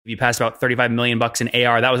You passed about 35 million bucks in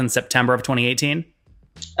AR. That was in September of 2018.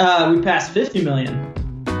 We passed 50 million.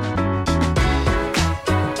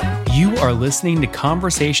 You are listening to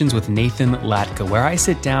Conversations with Nathan Latka, where I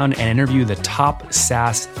sit down and interview the top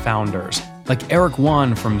SaaS founders, like Eric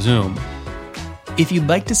Yuan from Zoom. If you'd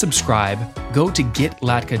like to subscribe, go to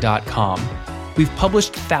getlatka.com. We've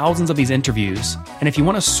published thousands of these interviews, and if you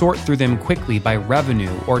want to sort through them quickly by revenue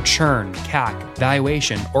or churn, CAC,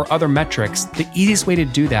 valuation, or other metrics, the easiest way to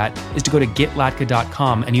do that is to go to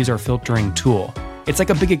getlatka.com and use our filtering tool. It's like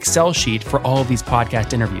a big Excel sheet for all of these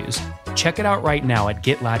podcast interviews. Check it out right now at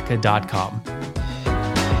getlatka.com.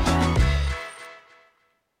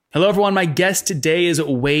 Hello, everyone. My guest today is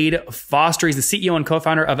Wade Foster. He's the CEO and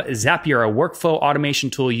co-founder of Zapier, a workflow automation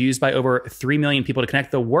tool used by over 3 million people to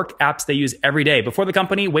connect the work apps they use every day. Before the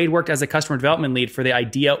company, Wade worked as a customer development lead for the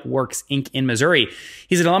IdeaWorks Inc. in Missouri.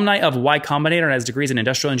 He's an alumni of Y Combinator and has degrees in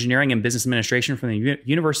industrial engineering and business administration from the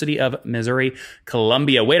University of Missouri,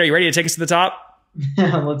 Columbia. Wade, are you ready to take us to the top?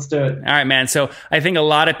 Let's do it. All right, man. So I think a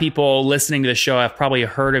lot of people listening to the show have probably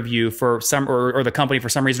heard of you for some, or the company for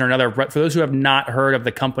some reason or another. But for those who have not heard of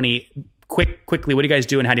the company, quickly, what do you guys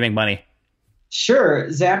do and how do you make money? Sure.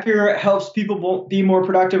 Zapier helps people be more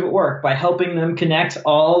productive at work by helping them connect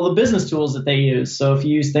all the business tools that they use. So if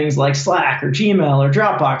you use things like Slack or Gmail or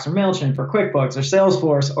Dropbox or MailChimp or QuickBooks or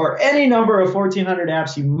Salesforce or any number of 1,400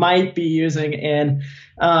 apps you might be using in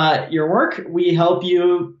your work, we help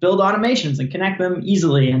you build automations and connect them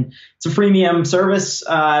easily. And it's a freemium service,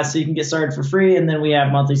 so you can get started for free. And then we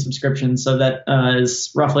have monthly subscriptions. So that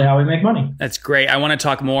is roughly how we make money. That's great. I want to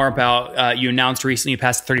talk more about, you announced recently you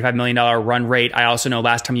passed a $35 million run rate. I also know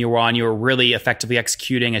last time you were on, you were really effectively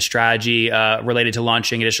executing a strategy related to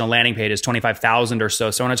launching additional landing pages, 25,000 or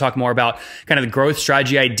so. So I want to talk more about kind of the growth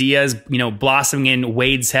strategy ideas, blossoming in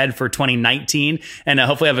Wade's head for 2019 and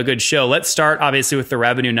hopefully have a good show. Let's start obviously with the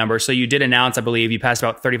revenue number. So you did announce, I believe you passed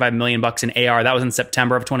about 35 million bucks in AR. That was in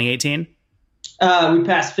September of 2018. We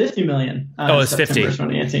passed 50 million. It's 50.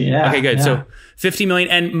 2018. Yeah. Okay, good. Yeah. So 50 million.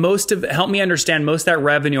 And help me understand, most of that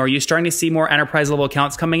revenue, are you starting to see more enterprise level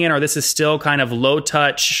accounts coming in, or this is still kind of low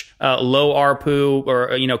touch, low ARPU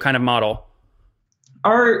or, kind of model?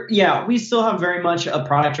 We still have very much a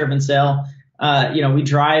product driven sale. We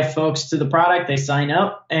drive folks to the product, they sign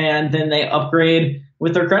up and then they upgrade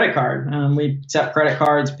with their credit card. We accept credit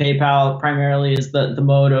cards. PayPal primarily is the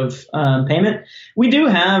mode of payment. We do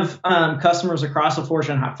have customers across the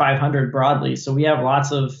Fortune 500 broadly. So we have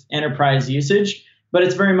lots of enterprise usage, but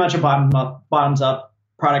it's very much a bottoms up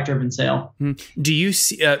product-driven sale. Do you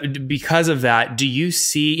see, because of that, do you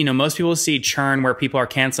see, most people see churn where people are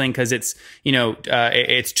canceling because it's,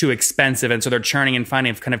 it's too expensive. And so they're churning and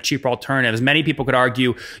finding kind of cheaper alternatives. Many people could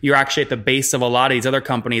argue you're actually at the base of a lot of these other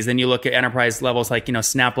companies. Then you look at enterprise levels like,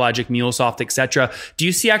 SnapLogic, MuleSoft, et cetera. Do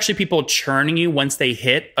you see actually people churning you once they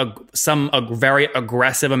hit a very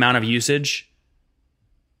aggressive amount of usage?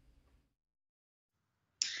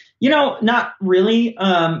 Not really.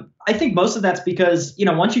 I think most of that's because,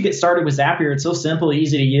 once you get started with Zapier, it's so simple,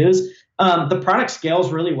 easy to use. The product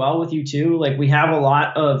scales really well with you too. Like we have a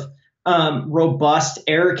lot of robust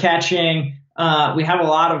error catching. We have a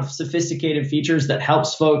lot of sophisticated features that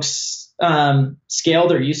helps folks scale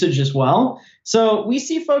their usage as well. So we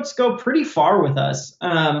see folks go pretty far with us.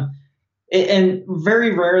 And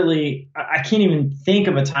very rarely, I can't even think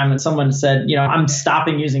of a time when someone said, I'm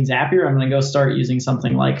stopping using Zapier. I'm going to go start using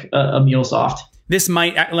something like a MuleSoft. This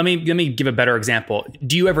might, let me give a better example.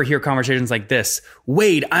 Do you ever hear conversations like this?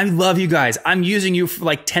 Wade, I love you guys. I'm using you for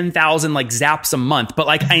like 10,000 like zaps a month, but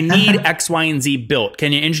like I need X, Y, and Z built.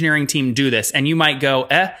 Can your engineering team do this? And you might go,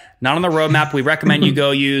 not on the roadmap. We recommend you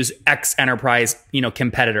go use X enterprise,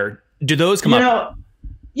 competitor. Do those come up?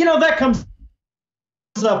 That comes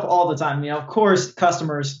up all the time. Of course,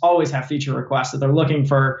 customers always have feature requests that they're looking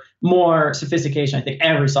for more sophistication. I think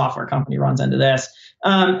every software company runs into this.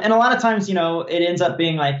 And a lot of times, it ends up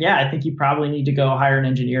being like, I think you probably need to go hire an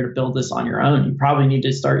engineer to build this on your own. You probably need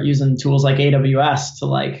to start using tools like AWS to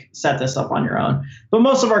like set this up on your own. But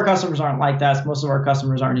most of our customers aren't like that. Most of our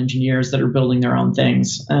customers aren't engineers that are building their own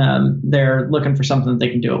things. They're looking for something that they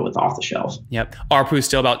can do it with off the shelf. Yep. ARPU is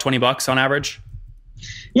still about $20 on average.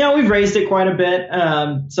 We've raised it quite a bit.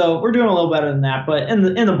 So we're doing a little better than that, but in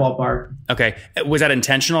the ballpark. Okay. Was that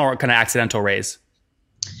intentional or kind of accidental raise?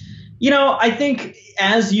 I think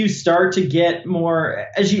as you start to get more,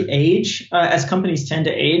 as you age, as companies tend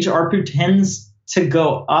to age, ARPU tends to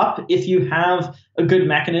go up if you have a good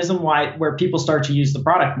mechanism where people start to use the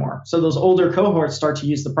product more. So those older cohorts start to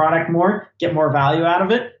use the product more, get more value out of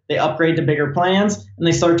it. they upgrade to bigger plans, and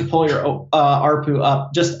they start to pull your ARPU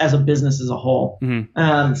up just as a business as a whole.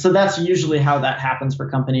 So that's usually how that happens for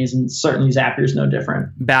companies, and certainly Zapier is no different.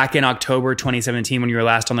 Back in October 2017, when you were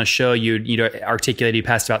last on the show, you articulated you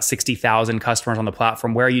passed about 60,000 customers on the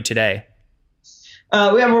platform. Where are you today?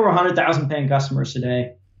 We have over 100,000 paying customers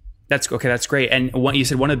today. That's okay. That's great. And what you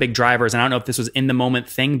said, one of the big drivers, and I don't know if this was in the moment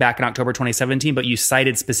thing back in October 2017, but you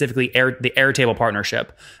cited specifically the Airtable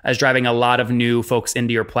partnership as driving a lot of new folks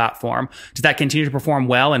into your platform. Does that continue to perform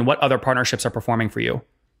well? And what other partnerships are performing for you?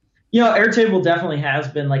 Airtable definitely has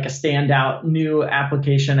been like a standout new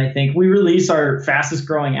application. I think we release our fastest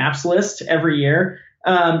growing apps list every year.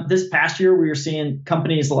 This past year, we were seeing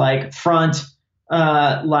companies like Front,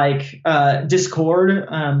 Discord,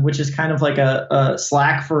 which is kind of like a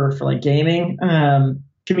Slack for like gaming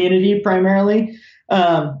community primarily.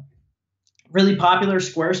 Really popular.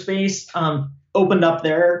 Squarespace opened up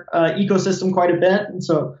their ecosystem quite a bit, and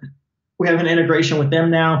so we have an integration with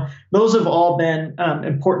them now. Those have all been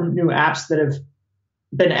important new apps that have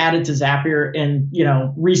been added to Zapier in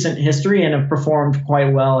recent history and have performed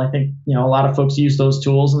quite well. I think a lot of folks use those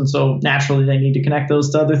tools, and so naturally they need to connect those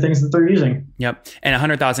to other things that they're using. Yep, and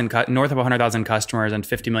north of 100,000 customers and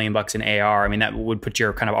 $50 million in AR. I mean, that would put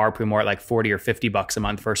your kind of ARPU more at like $40 or $50 a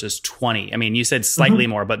month versus 20. I mean, you said slightly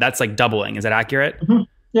more, but that's like doubling. Is that accurate?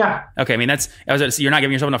 Yeah. Okay. I mean, you're not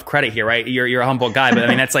giving yourself enough credit here, right? You're a humble guy, but I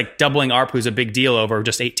mean, that's like doubling ARPU is a big deal over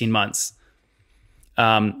just 18 months.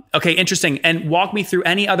 Okay, interesting. And walk me through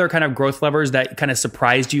any other kind of growth levers that kind of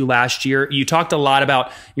surprised you last year. You talked a lot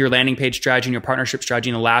about your landing page strategy and your partnership strategy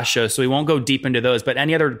in the last show, so we won't go deep into those, but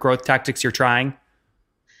any other growth tactics you're trying?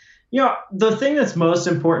 The thing that's most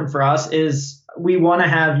important for us is we want to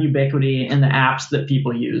have ubiquity in the apps that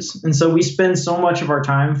people use. And so we spend so much of our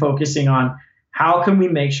time focusing on how can we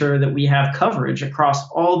make sure that we have coverage across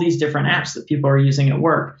all these different apps that people are using at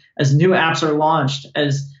work. As new apps are launched,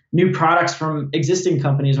 as new products from existing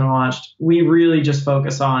companies are launched, we really just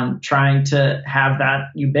focus on trying to have that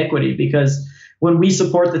ubiquity, because when we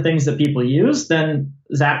support the things that people use, then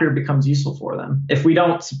Zapier becomes useful for them. If we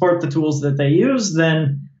don't support the tools that they use,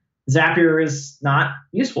 then Zapier is not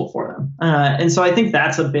useful for them. And so I think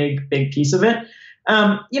that's a big piece of it.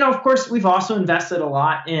 Of course, we've also invested a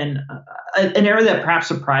lot in an area that perhaps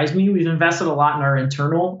surprised me. We've invested a lot in our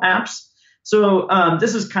internal apps. So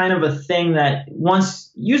this is kind of a thing that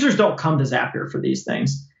once users don't come to Zapier for these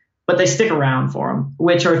things, but they stick around for them,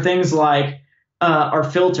 which are things like our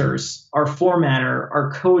filters, our formatter,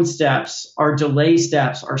 our code steps, our delay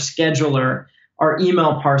steps, our scheduler, our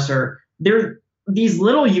email parser. They're these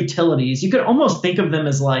little utilities. You could almost think of them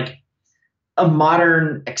as like a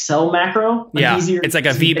modern Excel macro. Yeah, it's like a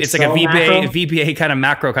VBA kind of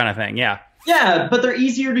macro kind of thing. Yeah. Yeah, but they're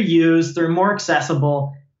easier to use. They're more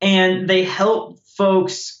accessible. And they help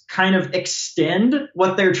folks kind of extend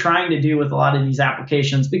what they're trying to do with a lot of these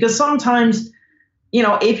applications, because sometimes,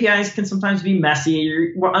 APIs can sometimes be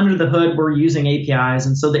messy. We're under the hood, we're using APIs.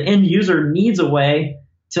 And so the end user needs a way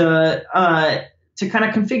to kind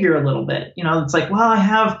of configure a little bit. It's like, well, I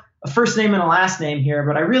have a first name and a last name here,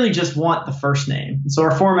 but I really just want the first name. And so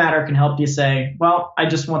our formatter can help you say, well, I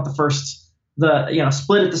just want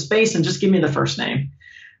split at the space and just give me the first name.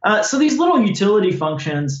 So these little utility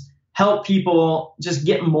functions help people just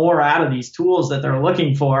get more out of these tools that they're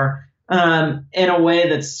looking for in a way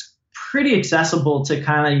that's pretty accessible to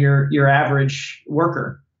kind of your average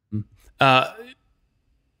worker.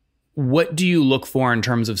 What do you look for in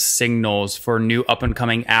terms of signals for new up and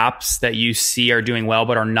coming apps that you see are doing well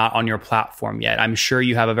but are not on your platform yet? I'm sure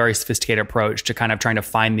you have a very sophisticated approach to kind of trying to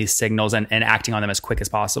find these signals and acting on them as quick as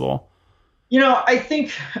possible. I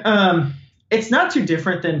think it's not too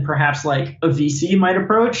different than perhaps like a VC might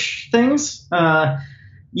approach things.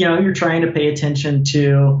 You're trying to pay attention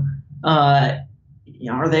to,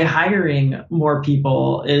 are they hiring more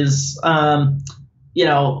people? Is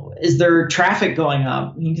there traffic going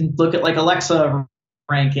up? You can look at like Alexa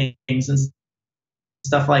rankings and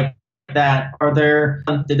stuff like that.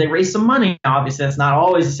 Did they raise some money? Obviously, that's not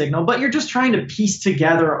always a signal, but you're just trying to piece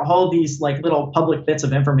together all these like little public bits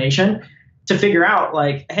of information to figure out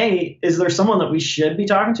like, hey, is there someone that we should be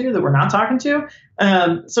talking to that we're not talking to?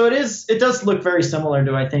 So it does look very similar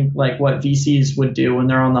to, I think, like what VCs would do when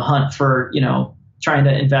they're on the hunt for, trying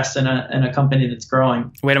to invest in a company that's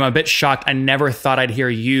growing. Wait, I'm a bit shocked. I never thought I'd hear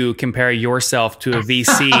you compare yourself to a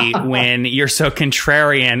VC when you're so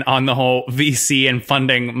contrarian on the whole VC and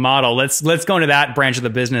funding model. Let's go into that branch of the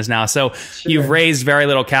business now. So Sure. You've raised very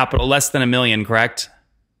little capital, less than $1 million, correct?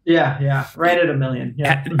 Yeah, right at $1 million.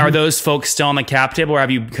 Yeah. Are those folks still on the cap table, or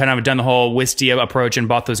have you kind of done the whole Wistia approach and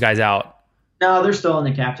bought those guys out? No, they're still on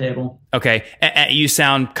the cap table. Okay. You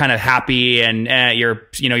sound kind of happy, and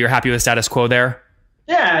you're happy with status quo there.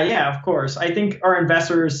 Yeah, of course. I think our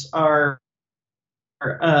investors are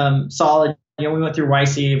solid. We went through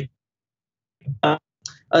YC, a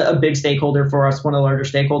big stakeholder for us, one of the larger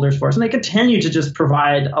stakeholders for us, and they continue to just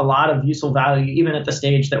provide a lot of useful value, even at the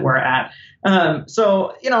stage that we're at.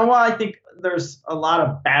 So, while I think there's a lot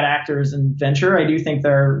of bad actors in venture, I do think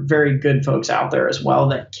there are very good folks out there as well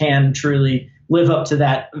that can truly live up to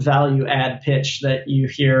that value add pitch that you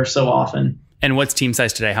hear so often. And what's team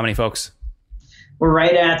size today? How many folks? We're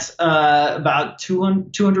right at about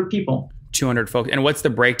 200 people. 200 folks. And what's the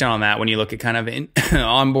breakdown on that when you look at kind of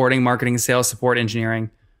onboarding, marketing, sales, support, engineering?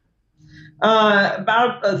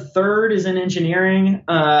 About a third is in engineering.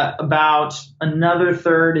 About another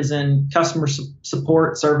third is in customer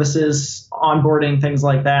support services, onboarding, things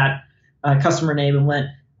like that, customer enablement.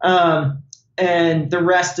 And the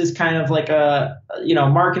rest is kind of like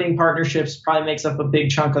marketing partnerships probably makes up a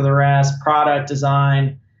big chunk of the rest, product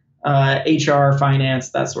design, HR, finance,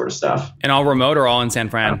 that sort of stuff. And all remote or all in San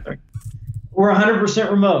Fran? We're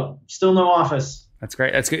 100% remote. Still no office. That's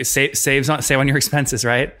great. That's good. Save on your expenses,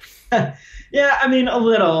 right? Yeah, I mean, a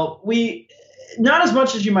little. Not as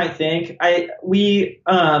much as you might think.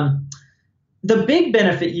 The big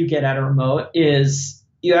benefit you get at a remote is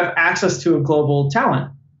you have access to a global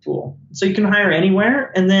talent pool, so you can hire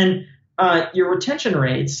anywhere, and then your retention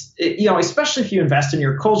rates. Especially if you invest in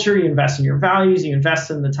your culture, you invest in your values, you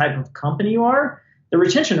invest in the type of company you are. The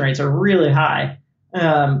retention rates are really high.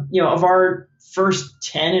 Of our first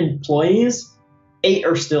 10 employees, 8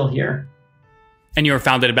 are still here. And you were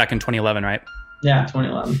founded back in 2011, right? Yeah,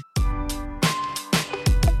 2011.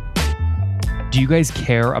 Do you guys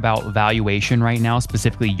care about valuation right now,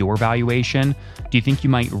 specifically your valuation? Do you think you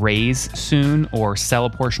might raise soon or sell a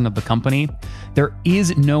portion of the company? There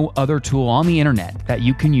is no other tool on the internet that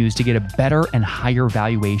you can use to get a better and higher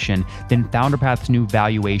valuation than FounderPath's new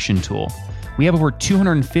valuation tool. We have over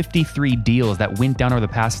 253 deals that went down over the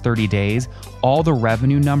past 30 days, all the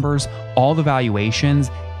revenue numbers, all the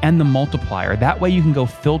valuations, and the multiplier. That way you can go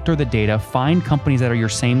filter the data, find companies that are your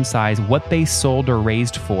same size, what they sold or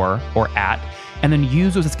raised for or at, and then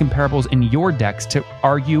use those as comparables in your decks to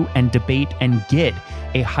argue and debate and get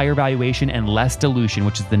a higher valuation and less dilution,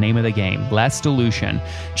 which is the name of the game, less dilution.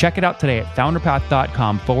 Check it out today at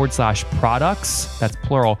founderpath.com/products, that's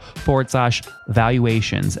plural,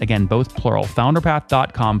 /valuations. Again, both plural,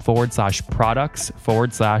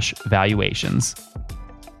 founderpath.com/products/valuations.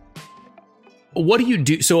 What do you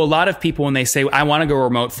do? So a lot of people, when they say, I want to go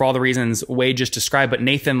remote for all the reasons Wade just described, but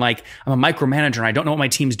Nathan, I'm a micromanager and I don't know what my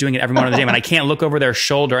team's doing at every moment of the day and I can't look over their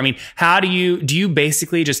shoulder. I mean, how do you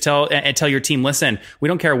basically just tell your team, listen, we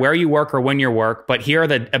don't care where you work or when you work, but here are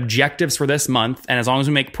the objectives for this month. And as long as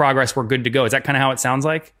we make progress, we're good to go. Is that kind of how it sounds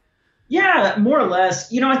like? Yeah, more or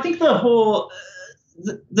less. I think the whole,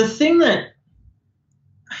 the thing that,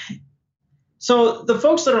 so the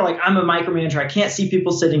folks that are like, I'm a micromanager, I can't see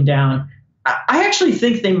people sitting down. I actually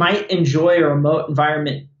think they might enjoy a remote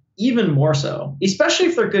environment even more so, especially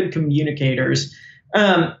if they're good communicators.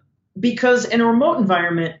 Because in a remote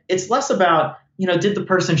environment, it's less about, did the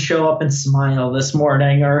person show up and smile this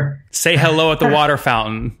morning or say hello at the water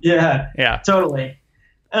fountain? Yeah, totally.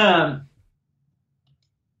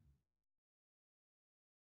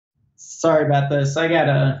 Sorry about this. I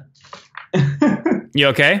gotta. You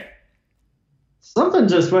okay? Something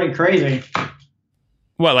just went crazy.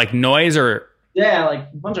 What, like noise or? Yeah, like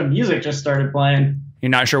a bunch of music just started playing.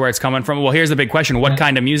 You're not sure where it's coming from? Well, here's the big question. What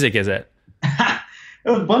kind of music is it? It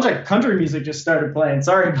was a bunch of country music just started playing.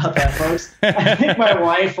 Sorry about that, folks. I think my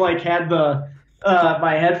wife had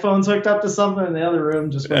my headphones hooked up to something in the other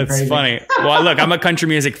room. Just went crazy. That's funny. Well, look, I'm a country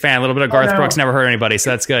music fan. A little bit of Garth Brooks never hurt anybody,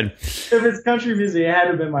 so that's good. If it's country music, it had to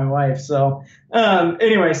have been my wife. So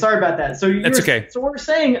anyway, sorry about that. So that's okay. So we're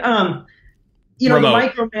saying remote. The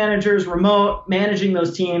micromanagers, remote, managing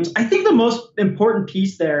those teams. I think the most important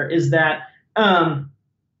piece there is that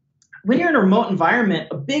when you're in a remote environment,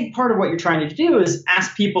 a big part of what you're trying to do is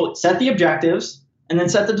ask people, set the objectives, and then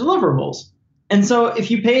set the deliverables. And so if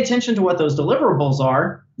you pay attention to what those deliverables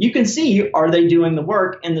are, you can see, are they doing the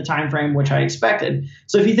work in the time frame which I expected?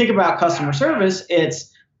 So if you think about customer service,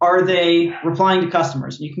 it's, are they replying to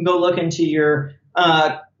customers? You can go look into your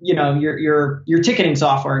ticketing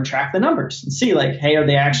software and track the numbers and see hey, are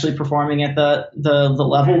they actually performing at the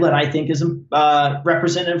level that I think is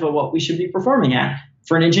representative of what we should be performing at?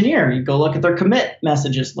 For an engineer, you go look at their commit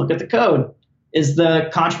messages, look at the code. Is the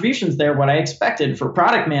contributions there what I expected? For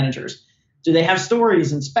product managers, Do they have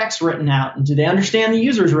stories and specs written out? And do they understand the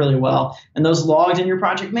users really well? And those logged in your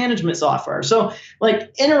project management software. So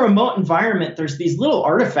like in a remote environment, there's these little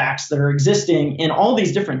artifacts that are existing in all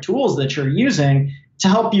these different tools that you're using to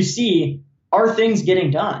help you see, are things getting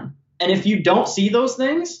done? And if you don't see those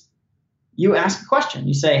things, you ask a question.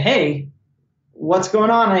 You say, hey, what's going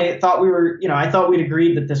on? I thought we'd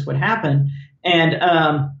agreed that this would happen.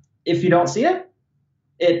 And if you don't see it,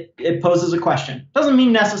 it poses a question. Doesn't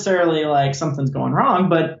mean necessarily like something's going wrong,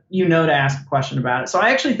 but to ask a question about it. So I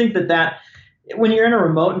actually think that when you're in a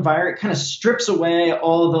remote environment, it kind of strips away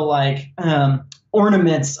all the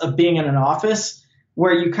ornaments of being in an office,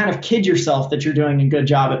 where you kind of kid yourself that you're doing a good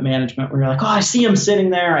job at management, where you're like, oh, I see him sitting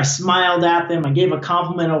there. I smiled at them. I gave a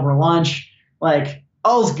compliment over lunch. Like,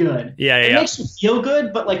 all's good. It makes you feel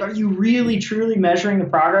good, but like, are you really truly measuring the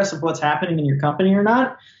progress of what's happening in your company or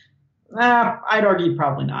not? I'd argue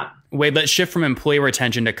probably not. Wade, let's shift from employee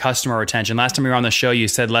retention to customer retention. Last time we were on the show, you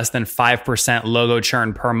said less than 5% logo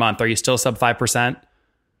churn per month. Are you still sub 5%?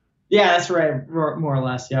 Yeah, that's right. More or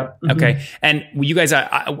less. Yep. Mm-hmm. Okay. And you guys,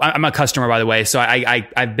 I'm a customer, by the way. So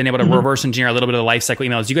I've been able to reverse engineer a little bit of the lifecycle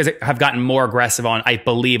emails. You guys have gotten more aggressive on, I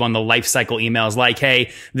believe, on the lifecycle emails, like,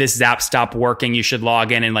 hey, this Zap stopped working. You should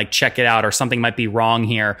log in and like check it out, or something might be wrong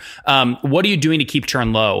here. What are you doing to keep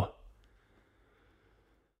churn low?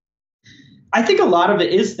 I think a lot of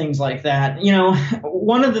it is things like that.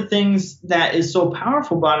 One of the things that is so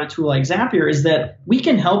powerful about a tool like Zapier is that we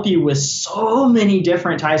can help you with so many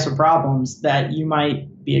different types of problems that you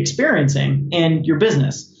might be experiencing in your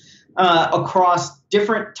business across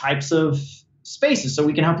different types of spaces. So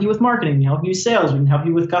we can help you with marketing, we can help you with sales, we can help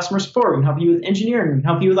you with customer support, we can help you with engineering, we can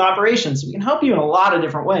help you with operations. So we can help you in a lot of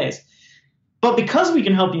different ways. But because we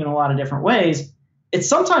can help you in a lot of different ways, it's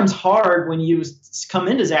sometimes hard when you come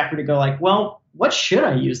into Zapier to go like, well, what should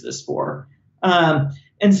I use this for?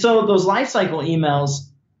 And so those lifecycle emails,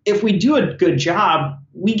 if we do a good job,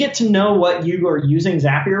 we get to know what you are using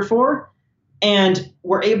Zapier for, and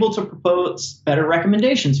we're able to propose better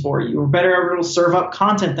recommendations for you. We're better able to serve up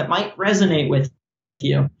content that might resonate with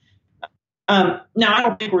you. Now, I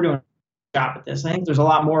don't think we're doing job at this. I think there's a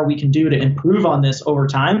lot more we can do to improve on this over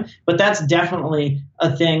time, but that's definitely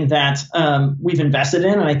a thing that we've invested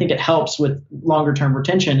in, and I think it helps with longer term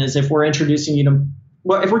retention. Is if we're introducing you to,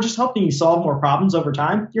 if we're just helping you solve more problems over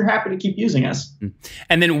time, you're happy to keep using us.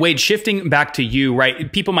 And then Wade, shifting back to you, right?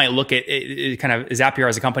 People might look at it, kind of Zapier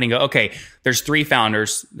as a company and go, okay, there's 3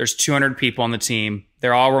 founders, there's 200 people on the team,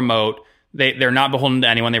 they're all remote. They're not beholden to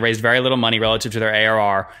anyone. They raised very little money relative to their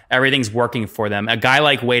ARR. Everything's working for them. A guy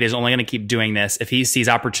like Wade is only going to keep doing this if he sees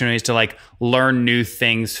opportunities to like learn new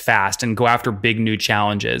things fast and go after big new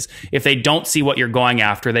challenges. If they don't see what you're going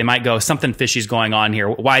after, they might go, something fishy's going on here.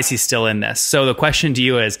 Why is he still in this? So the question to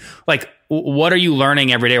you is like, what are you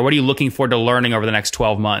learning every day? Or what are you looking forward to learning over the next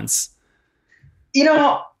 12 months?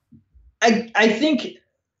 I think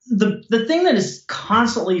the thing that is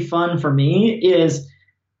constantly fun for me is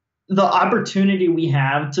the opportunity we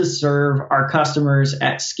have to serve our customers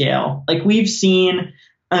at scale. Like we've seen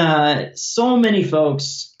so many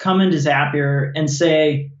folks come into Zapier and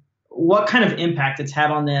say what kind of impact it's had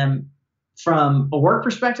on them from a work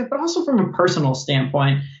perspective, but also from a personal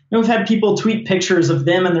standpoint. We've had people tweet pictures of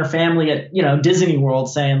them and their family at Disney World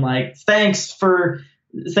saying like, thanks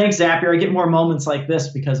Zapier. I get more moments like this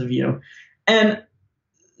because of you. And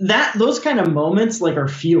those kind of moments like are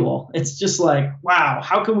fuel. It's just like, wow,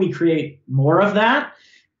 how can we create more of that?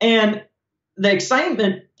 And the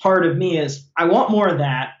excitement part of me is I want more of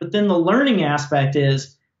that. But then the learning aspect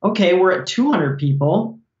is, okay, we're at 200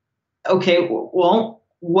 people. Okay, well,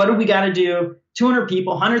 what do we got to do? 200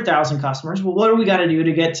 people, 100,000 customers. Well, what do we got to do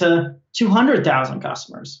to get to 200,000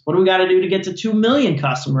 customers? What do we got to do to get to 2 million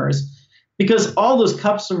customers? Because all those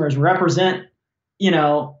customers represent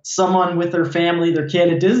someone with their family, their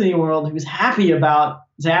kid at Disney World who's happy about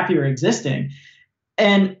Zapier existing.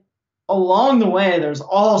 And along the way, there's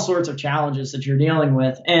all sorts of challenges that you're dealing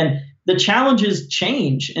with. And the challenges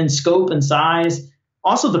change in scope and size.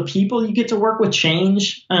 Also, the people you get to work with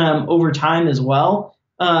change over time as well.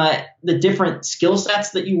 The different skill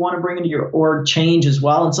sets that you want to bring into your org change as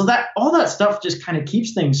well. And so all that stuff just kind of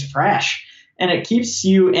keeps things fresh. And it keeps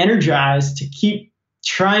you energized to keep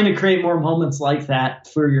trying to create more moments like that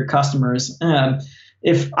for your customers.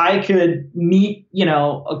 If I could meet,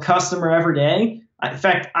 a customer every day, in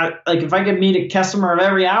fact, if I could meet a customer of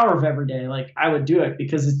every hour of every day, like I would do it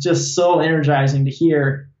because it's just so energizing to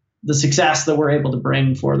hear the success that we're able to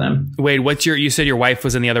bring for them. Wade, you said your wife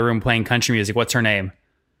was in the other room playing country music. What's her name?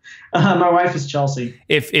 My wife is Chelsea.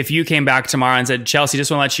 If you came back tomorrow and said, Chelsea, just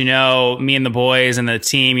want to let you know, me and the boys and the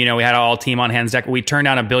team, we had all team on hands deck. We turned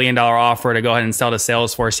down $1 billion offer to go ahead and sell to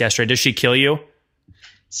Salesforce yesterday. Does she kill you?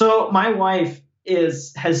 So my wife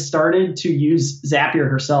has started to use Zapier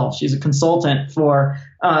herself. She's a consultant for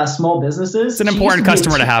small businesses. It's an important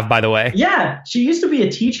customer to have, by the way. Yeah, she used to be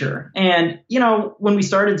a teacher. And, when we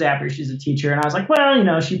started Zapier, she's a teacher. And I was like,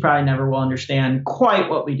 well, she probably never will understand quite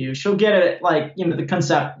what we do. She'll get it, the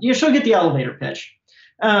concept. She'll get the elevator pitch.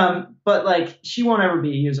 But she won't ever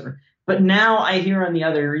be a user. But now I hear in the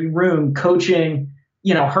other room coaching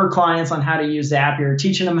her clients on how to use Zapier,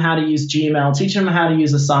 teaching them how to use Gmail, teaching them how to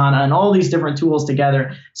use Asana and all these different tools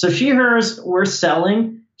together. So she hears we're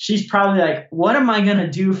selling. She's probably like, what am I going to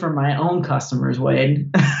do for my own customers,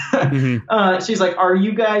 Wade? Mm-hmm. She's like, are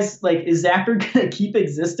you guys is Zapier going to keep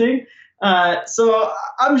existing? So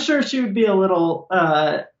I'm sure she would be a little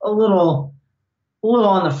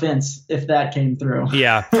on the fence if that came through.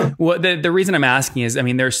 Yeah. Well, the reason I'm asking is,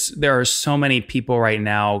 there are so many people right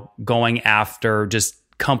now going after just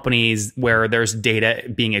companies where there's data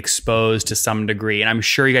being exposed to some degree. And I'm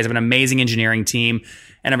sure you guys have an amazing engineering team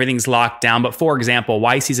and everything's locked down. But for example,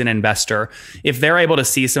 YC's an investor. If they're able to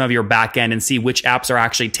see some of your back end and see which apps are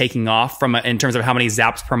actually taking off in terms of how many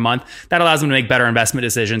zaps per month, that allows them to make better investment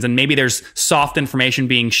decisions. And maybe there's soft information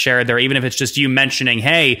being shared there, even if it's just you mentioning,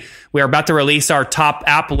 hey, we're about to release our top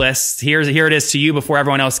app list. Here it is to you before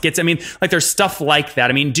everyone else gets it. There's stuff like that.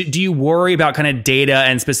 Do you worry about kind of data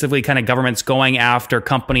and specifically kind of governments going after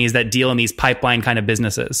companies that deal in these pipeline kind of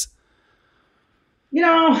businesses?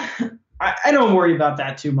 I don't worry about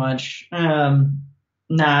that too much. Nah,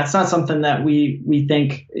 it's not something that we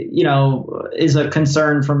think, is a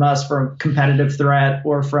concern from us for a competitive threat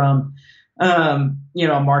or from,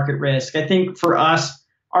 market risk. I think for us,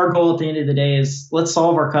 our goal at the end of the day is let's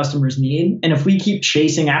solve our customers' need. And if we keep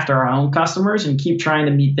chasing after our own customers and keep trying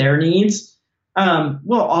to meet their needs,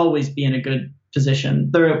 we'll always be in a good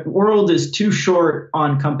position. The world is too short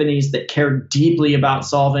on companies that care deeply about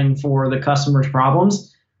solving for the customer's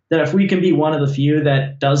problems, that if we can be one of the few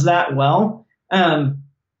that does that well,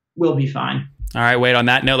 we'll be fine. All right, Wade, on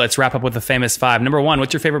that note, let's wrap up with the famous 5. Number 1,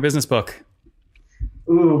 what's your favorite business book?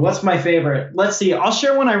 Ooh, what's my favorite? Let's see. I'll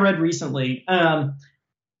share one I read recently.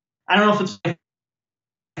 I don't know if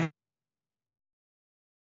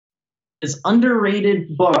it's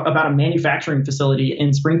underrated book about a manufacturing facility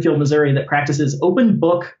in Springfield, Missouri that practices open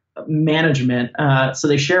book management. So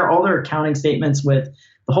they share all their accounting statements with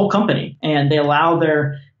the whole company, and they allow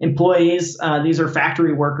their employees, these are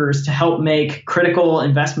factory workers, to help make critical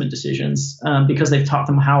investment decisions because they've taught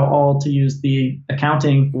them how all to use the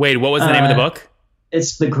accounting. Wade, what was the name of the book?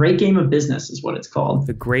 It's The Great Game of Business is what it's called.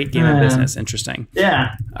 The Great Game of Business. Interesting.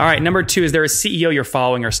 Yeah. All right. Number 2, is there a CEO you're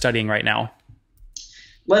following or studying right now?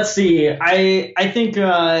 Let's see. I think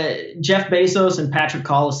Jeff Bezos and Patrick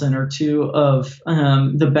Collison are 2 of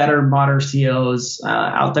the better modern CEOs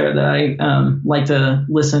out there that I like to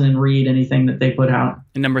listen and read anything that they put out.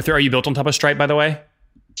 And number 3, are you built on top of Stripe, by the way?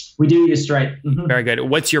 We do use Stripe. Mm-hmm. Very good.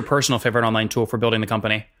 What's your personal favorite online tool for building the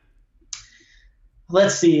company?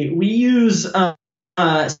 Let's see. We use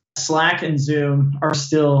Slack and Zoom are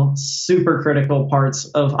still super critical parts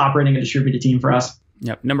of operating a distributed team for us.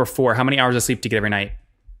 Yep. Number 4, how many hours of sleep do you get every night?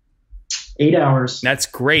 8 hours. That's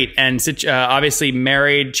great. And obviously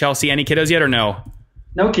married. Chelsea, any kiddos yet or no?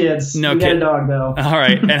 No kids. No kid. We got a dog though. All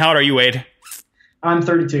right. And how old are you, Wade? I'm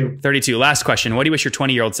 32. 32. Last question. What do you wish your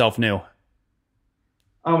 20-year-old self knew?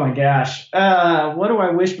 Oh my gosh. What do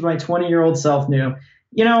I wish my 20-year-old self knew?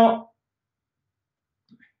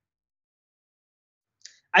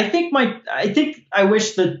 I think I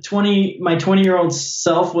wish my 20-year-old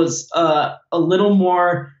self was a little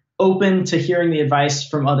more open to hearing the advice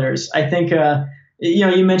from others. I think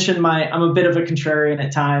you mentioned I'm a bit of a contrarian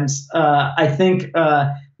at times. I think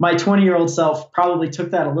my 20-year-old self probably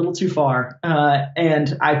took that a little too far,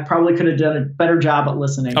 and I probably could have done a better job at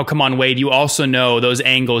listening. Oh, come on, Wade. You also know those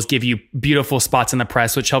angles give you beautiful spots in the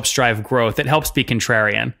press, which helps drive growth. It helps be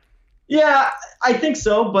contrarian. Yeah, I think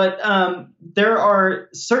so. But there are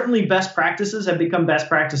certainly best practices have become best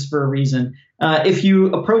practice for a reason. If you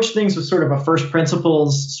approach things with sort of a first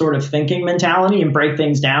principles sort of thinking mentality and break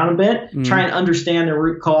things down a bit, try and understand the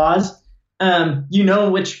root cause,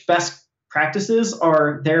 which best practices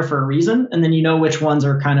are there for a reason. And then which ones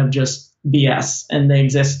are kind of just BS and they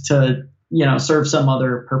exist to, serve some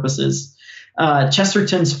other purposes.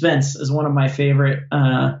 Chesterton's fence is one of my favorite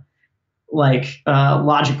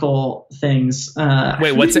logical things.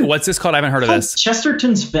 Wait, what's this called? I haven't heard of this.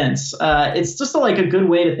 Chesterton's fence. It's just a good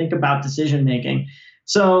way to think about decision making.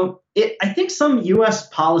 So I think some U.S.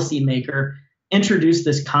 policymaker introduce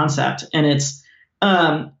this concept, and it's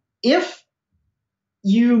if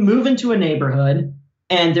you move into a neighborhood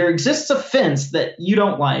and there exists a fence that you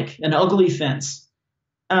don't like, an ugly fence,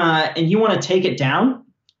 and you want to take it down,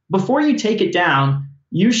 before you take it down,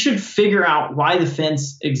 you should figure out why the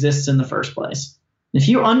fence exists in the first place. If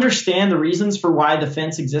you understand the reasons for why the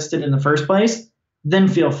fence existed in the first place, then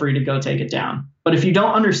feel free to go take it down. But if you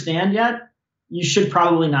don't understand yet, you should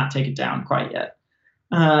probably not take it down quite yet.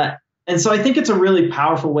 And so I think it's a really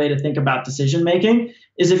powerful way to think about decision making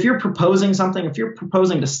is if you're proposing something, if you're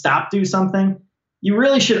proposing to do something, you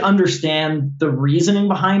really should understand the reasoning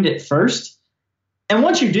behind it first. And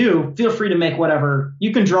once you do, feel free to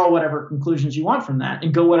you can draw whatever conclusions you want from that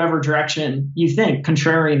and go whatever direction you think,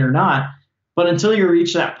 contrarian or not. But until you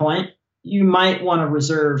reach that point, you might want to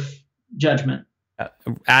reserve judgment.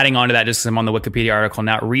 Adding on to that, just because I'm on the Wikipedia article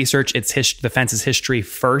now, research the fence's history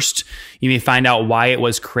first. You may find out why it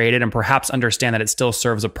was created and perhaps understand that it still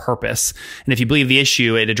serves a purpose. And if you believe the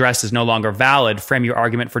issue it addressed is no longer valid, frame your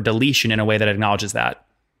argument for deletion in a way that acknowledges that.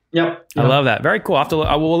 Yep. I love that. Very cool.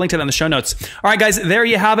 We'll link to that in the show notes. All right, guys, there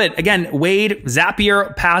you have it. Again, Wade,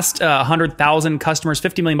 Zapier passed 100,000 customers,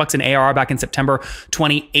 $50 million in ARR back in September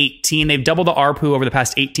 2018. They've doubled the ARPU over the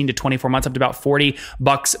past 18 to 24 months, up to about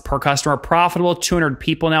 $40 per customer. Profitable, 200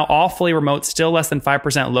 people now, all fully remote, still less than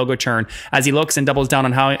 5% logo churn as he looks and doubles down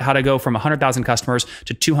on how to go from 100,000 customers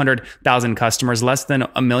to 200,000 customers, less than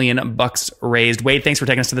 $1 million raised. Wade, thanks for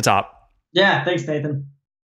taking us to the top. Yeah, thanks, Nathan.